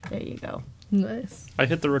you go. Nice. I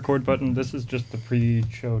hit the record button. This is just the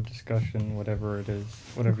pre-show discussion, whatever it is,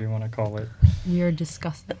 whatever you want to call it. You're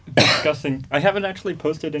disgusting. Discussing. I haven't actually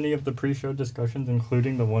posted any of the pre-show discussions,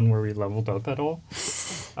 including the one where we leveled up at all.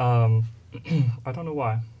 I don't know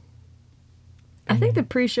why. I think the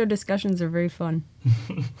pre-show discussions are very fun.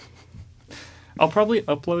 I'll probably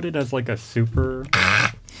upload it as like a super.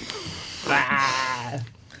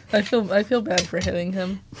 I feel bad for hitting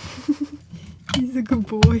him. He's a good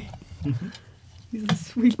boy. He's a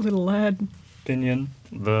sweet little lad. Pinion,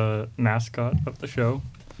 the mascot of the show.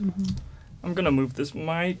 I'm gonna move this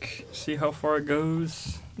mic, see how far it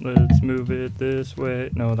goes. Let's move it this way.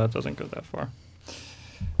 No, that doesn't go that far.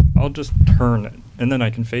 I'll just turn it, and then I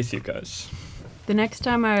can face you guys. The next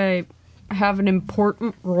time I have an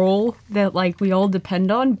important role that like we all depend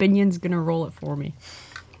on, Binion's gonna roll it for me.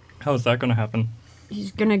 How is that gonna happen?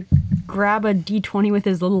 He's gonna grab a D20 with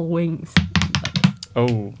his little wings.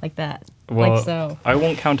 Oh. Like that. Well, like so. I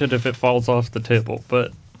won't count it if it falls off the table,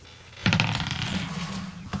 but...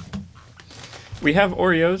 We have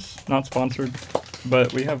Oreos, not sponsored,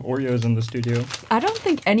 but we have Oreos in the studio. I don't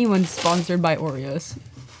think anyone's sponsored by Oreos.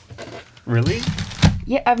 Really?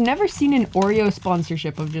 Yeah, I've never seen an Oreo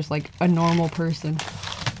sponsorship of just like a normal person.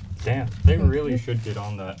 Damn, they really should get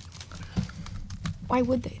on that. Why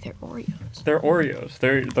would they? They're Oreos. They're Oreos.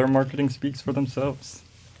 Their marketing speaks for themselves.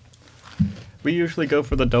 We usually go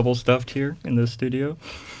for the double stuffed here in this studio.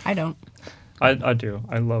 I don't. I do.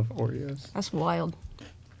 I love Oreos. That's wild.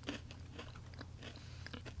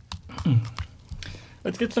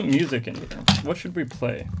 Let's get some music in here. What should we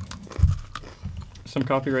play? Some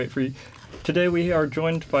copyright free. Today we are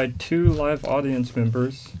joined by 2 live audience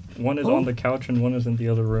members. One is on the couch and one is in the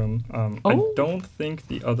other room. I don't think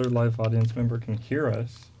the other live audience member can hear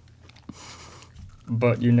us,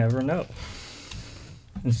 but you never know.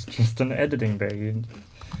 It's just an editing bag.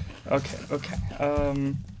 Okay.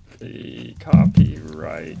 The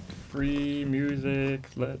copyright free music.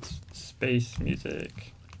 Let's space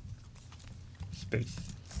music. Space.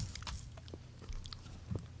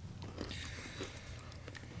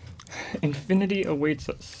 Infinity awaits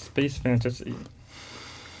us. Space fantasy.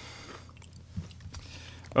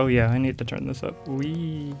 Oh yeah, I need to turn this up.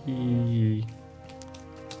 Wee.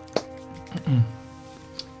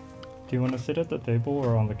 Do you want to sit at the table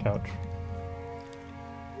or on the couch?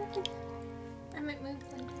 I might move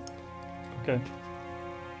them. Okay.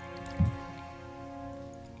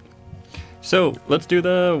 So, let's do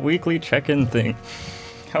the weekly check-in thing.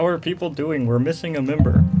 How are people doing? We're missing a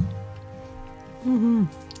member. I'm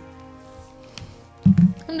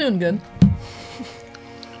doing good.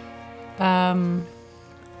 I'm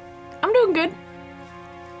doing good.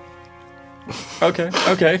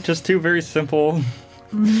 Okay. Just 2 very simple.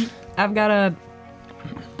 I've got a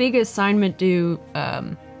big assignment due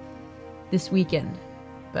this weekend,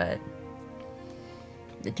 but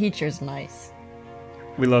the teacher's nice,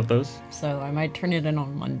 We love those. so I might turn it in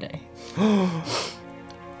on Monday. Yeah,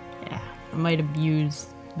 I might abuse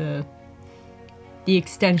the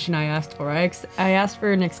extension I asked for. I asked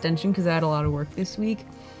for an extension because I had a lot of work this week,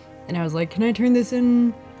 and I was like, "Can I turn this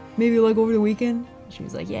in maybe like over the weekend?" She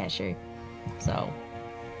was like, "Yeah, sure." So,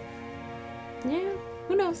 yeah,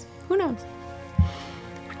 who knows? Who knows?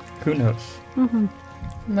 Who knows?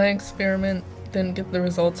 My experiment didn't get the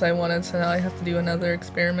results I wanted, so now I have to do another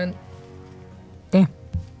experiment. Damn.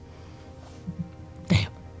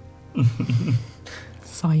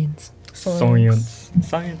 Science.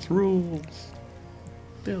 Science rules.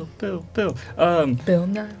 Bill. Bill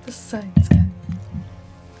Nye the Science Guy.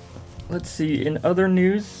 Let's see. In other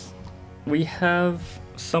news, we have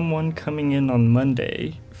someone coming in on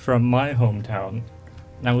Monday from my hometown.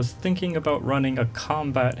 And I was thinking about running a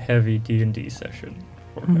combat-heavy D&D session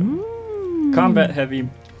for him. Combat-heavy,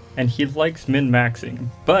 and he likes min-maxing.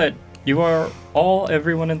 But you are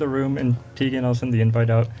everyone in the room, and Tegan, I'll send the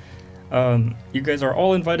invite out. You guys are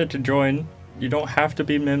all invited to join. You don't have to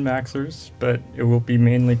be min-maxers, but it will be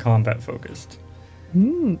mainly combat-focused.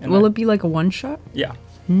 Will it be like a one-shot? Yeah.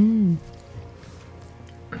 I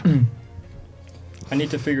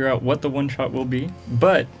need to figure out what the one-shot will be,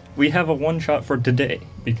 but we have a one-shot for today,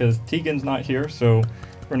 because Tegan's not here, so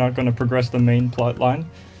we're not going to progress the main plot line.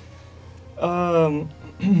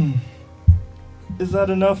 Is that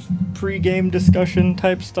enough pre-game discussion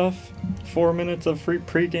type stuff? 4 minutes of free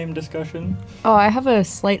pre-game discussion? Oh, I have a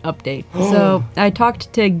slight update. So, I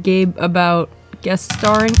talked to Gabe about guest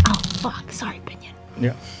starring. Oh, fuck. Sorry, Pinion.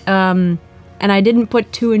 Yeah. And I didn't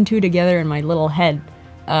put 2 and 2 together in my little head.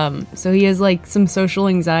 So he has, like, some social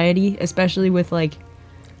anxiety, especially with, like,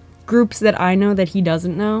 groups that I know that he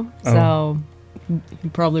doesn't know. So he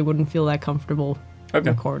probably wouldn't feel that comfortable Okay.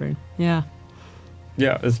 recording. Yeah.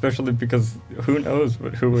 Yeah, especially because who knows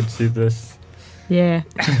who would see this. Yeah.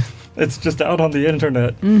 It's just out on the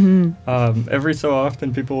internet. Mm-hmm. Every so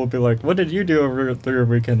often, people will be like, "What did you do over your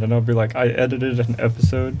weekend?" And I'll be like, "I edited an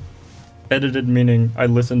episode." Edited meaning I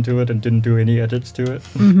listened to it and didn't do any edits to it.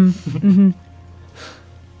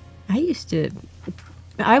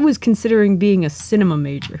 I was considering being a cinema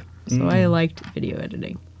major, so I liked video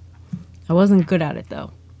editing. I wasn't good at it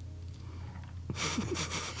though.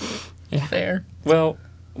 Yeah. Fair. Well,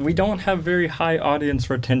 we don't have very high audience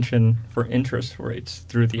retention for interest rates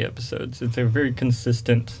through the episodes. It's a very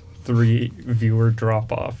consistent 3 viewer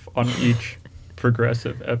drop off on each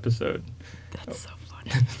progressive episode. That's so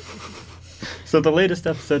funny. So the latest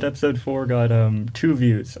episode, episode 4, got 2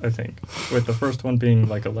 views, I think, with the first one being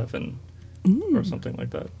like 11 or something like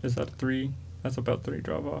that. Is that 3? That's about 3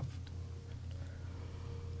 drop off.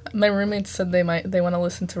 My roommates said they want to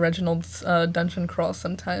listen to Reginald's Dungeon Crawl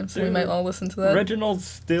sometime, so we Dude, might all listen to that. Reginald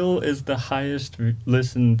still is the highest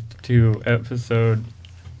listened to episode.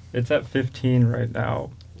 It's at 15 right now.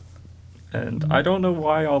 And I don't know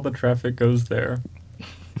why all the traffic goes there.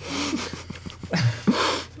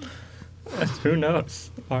 Who knows?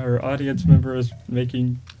 Our audience member is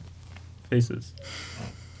making faces.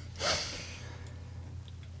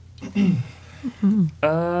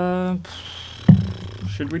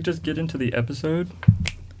 Should we just get into the episode?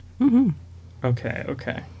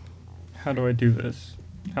 Okay. How do I do this?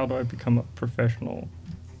 How do I become a professional?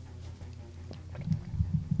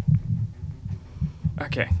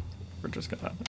 Okay, we're just gonna